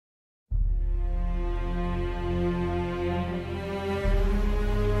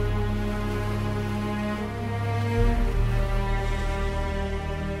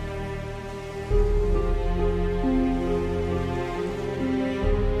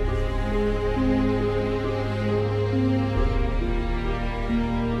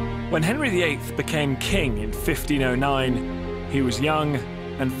When Henry VIII became king in 1509, he was young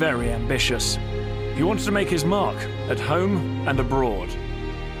and very ambitious. He wanted to make his mark at home and abroad.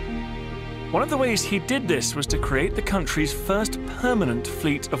 One of the ways he did this was to create the country's first permanent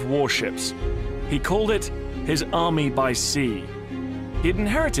fleet of warships. He called it his Army by Sea. He had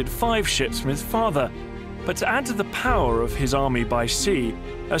inherited 5 ships from his father, but to add to the power of his Army by Sea,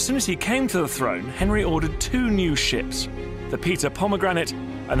 as soon as he came to the throne, Henry ordered 2 new ships, the Peter Pomegranate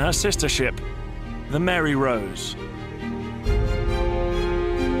and her sister ship, the Mary Rose.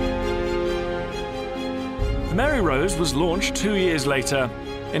 The Mary Rose was launched 2 years later,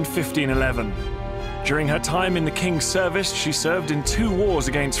 in 1511. During her time in the king's service, she served in 2 wars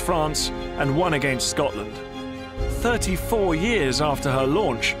against France and 1 against Scotland. 34 years after her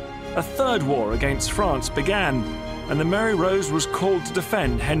launch, a 3rd war against France began, and the Mary Rose was called to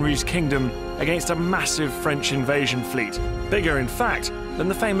defend Henry's kingdom against a massive French invasion fleet, bigger in fact than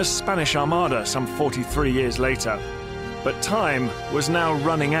the famous Spanish Armada some 43 years later. But time was now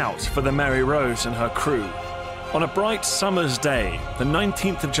running out for the Mary Rose and her crew. On a bright summer's day, the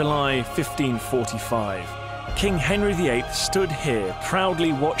 19th of July, 1545, King Henry VIII stood here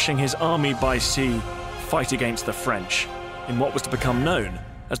proudly watching his army by sea fight against the French in what was to become known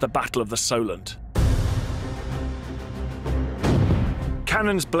as the Battle of the Solent.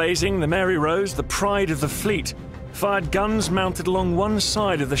 Cannons blazing, the Mary Rose, the pride of the fleet, fired guns mounted along one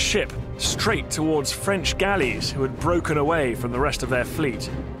side of the ship straight towards French galleys who had broken away from the rest of their fleet.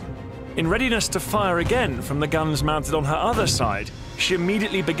 In readiness to fire again from the guns mounted on her other side, she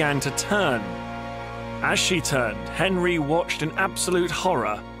immediately began to turn. As she turned, Henry watched in absolute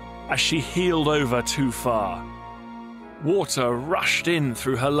horror as she heeled over too far. Water rushed in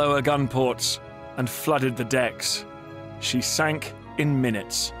through her lower gun ports and flooded the decks. She sank in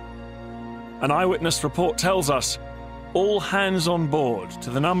minutes. An eyewitness report tells us all hands on board, to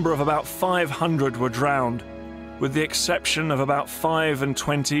the number of about 500, were drowned, with the exception of about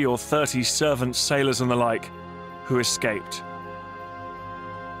 25 or 30 servants, sailors and the like, who escaped.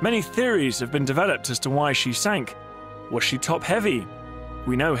 Many theories have been developed as to why she sank. Was she top-heavy?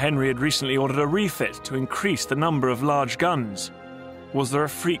 We know Henry had recently ordered a refit to increase the number of large guns. Was there a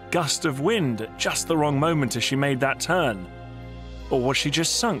freak gust of wind at just the wrong moment as she made that turn? Or was she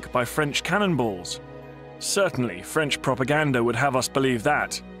just sunk by French cannonballs? Certainly, French propaganda would have us believe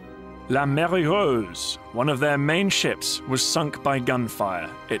that. La Mary Rose, one of their main ships, was sunk by gunfire,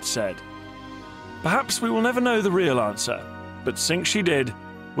 it said. Perhaps we will never know the real answer, but sink she did,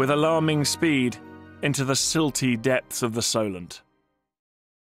 with alarming speed, into the silty depths of the Solent.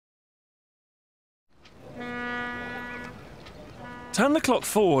 Turn the clock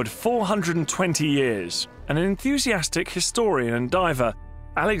forward 420 years, and an enthusiastic historian and diver,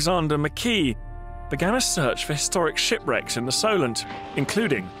 Alexander McKee, began a search for historic shipwrecks in the Solent,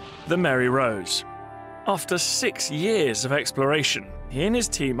 including the Mary Rose. After 6 years of exploration, he and his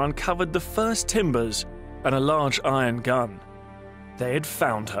team uncovered the first timbers and a large iron gun. They had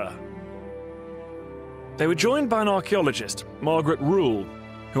found her. They were joined by an archaeologist, Margaret Rule,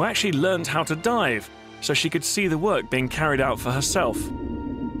 who actually learned how to dive so she could see the work being carried out for herself.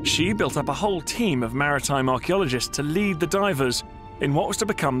 She built up a whole team of maritime archaeologists to lead the divers in what was to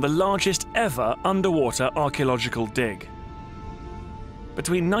become the largest ever underwater archaeological dig.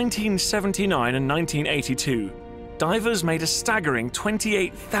 Between 1979 and 1982, divers made a staggering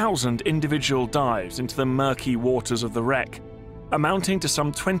 28,000 individual dives into the murky waters of the wreck, amounting to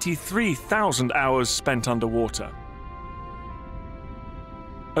some 23,000 hours spent underwater.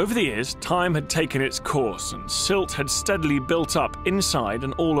 Over the years, time had taken its course and silt had steadily built up inside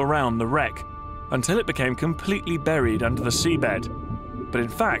and all around the wreck, until it became completely buried under the seabed. But in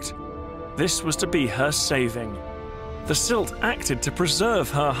fact, this was to be her saving. The silt acted to preserve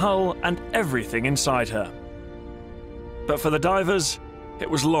her hull and everything inside her. But for the divers, it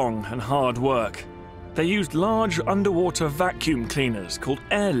was long and hard work. They used large underwater vacuum cleaners called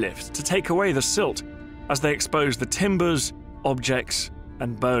airlifts to take away the silt as they exposed the timbers, objects,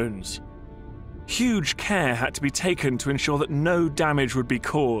 and bones. Huge care had to be taken to ensure that no damage would be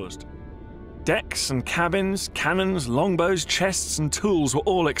caused. Decks and cabins, cannons, longbows, chests and tools were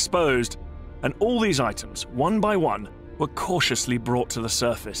all exposed, and all these items, one by one, were cautiously brought to the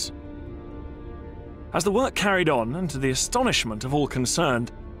surface. As the work carried on, and to the astonishment of all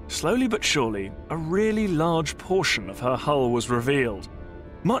concerned, slowly but surely, a really large portion of her hull was revealed,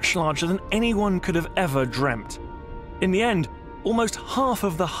 much larger than anyone could have ever dreamt. In the end, almost half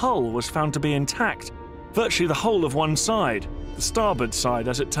of the hull was found to be intact, virtually the whole of one side, the starboard side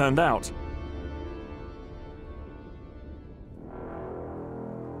as it turned out.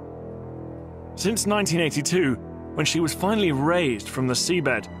 Since 1982, when she was finally raised from the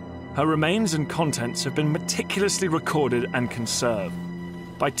seabed, her remains and contents have been meticulously recorded and conserved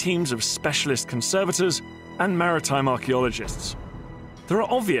by teams of specialist conservators and maritime archaeologists. There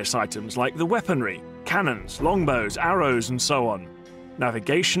are obvious items like the weaponry, cannons, longbows, arrows, and so on,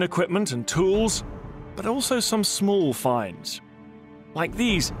 navigation equipment and tools, but also some small finds, like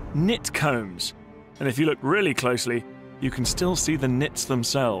these knit combs, and if you look really closely, you can still see the knits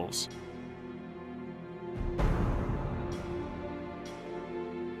themselves.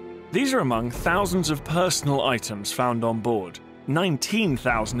 These are among thousands of personal items found on board,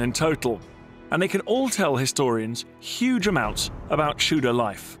 19,000 in total, and they can all tell historians huge amounts about Tudor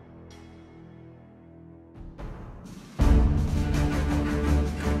life.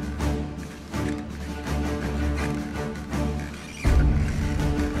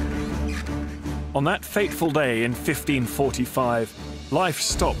 On that fateful day in 1545, life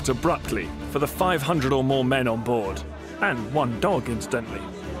stopped abruptly for the 500 or more men on board, and one dog, incidentally.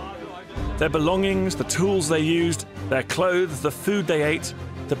 Their belongings, the tools they used, their clothes, the food they ate,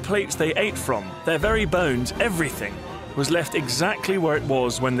 the plates they ate from, their very bones, everything was left exactly where it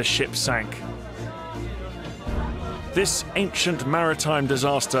was when the ship sank. This ancient maritime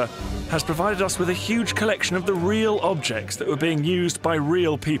disaster has provided us with a huge collection of the real objects that were being used by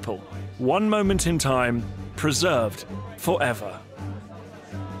real people, one moment in time, preserved forever.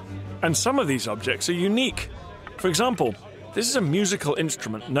 And some of these objects are unique. For example, this is a musical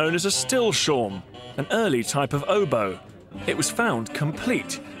instrument known as a stillshawm, an early type of oboe. It was found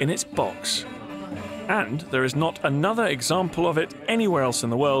complete in its box. And there is not another example of it anywhere else in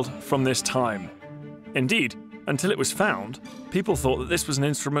the world from this time. Indeed, until it was found, people thought that this was an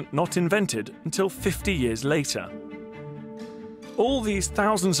instrument not invented until 50 years later. All these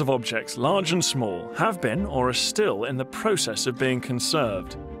thousands of objects, large and small, have been or are still in the process of being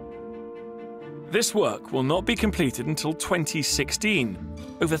conserved. This work will not be completed until 2016,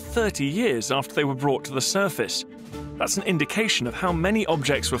 over 30 years after they were brought to the surface. That's an indication of how many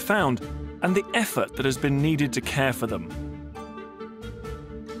objects were found and the effort that has been needed to care for them.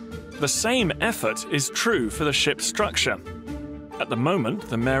 The same effort is true for the ship's structure. At the moment,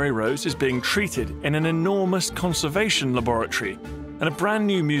 the Mary Rose is being treated in an enormous conservation laboratory, and a brand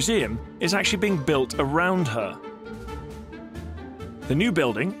new museum is actually being built around her. The new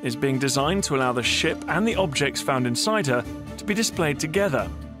building is being designed to allow the ship and the objects found inside her to be displayed together,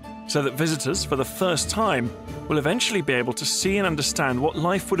 so that visitors for the first time will eventually be able to see and understand what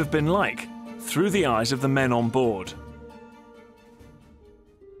life would have been like through the eyes of the men on board.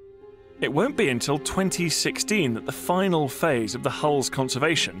 It won't be until 2016 that the final phase of the hull's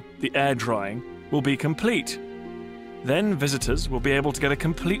conservation, the air drying, will be complete. Then visitors will be able to get a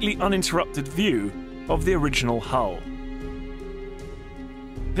completely uninterrupted view of the original hull.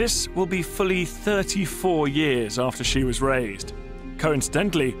 This will be fully 34 years after she was raised.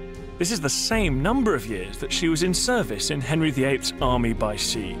 Coincidentally, this is the same number of years that she was in service in Henry VIII's army by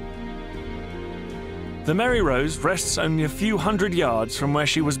sea. The Mary Rose rests only a few hundred yards from where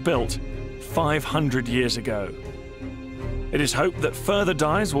she was built 500 years ago. It is hoped that further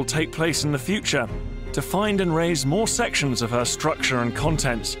dives will take place in the future to find and raise more sections of her structure and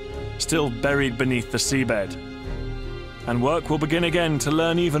contents still buried beneath the seabed. And work will begin again to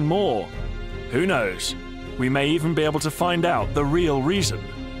learn even more. Who knows? We may even be able to find out the real reason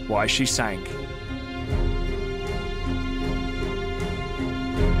why she sank.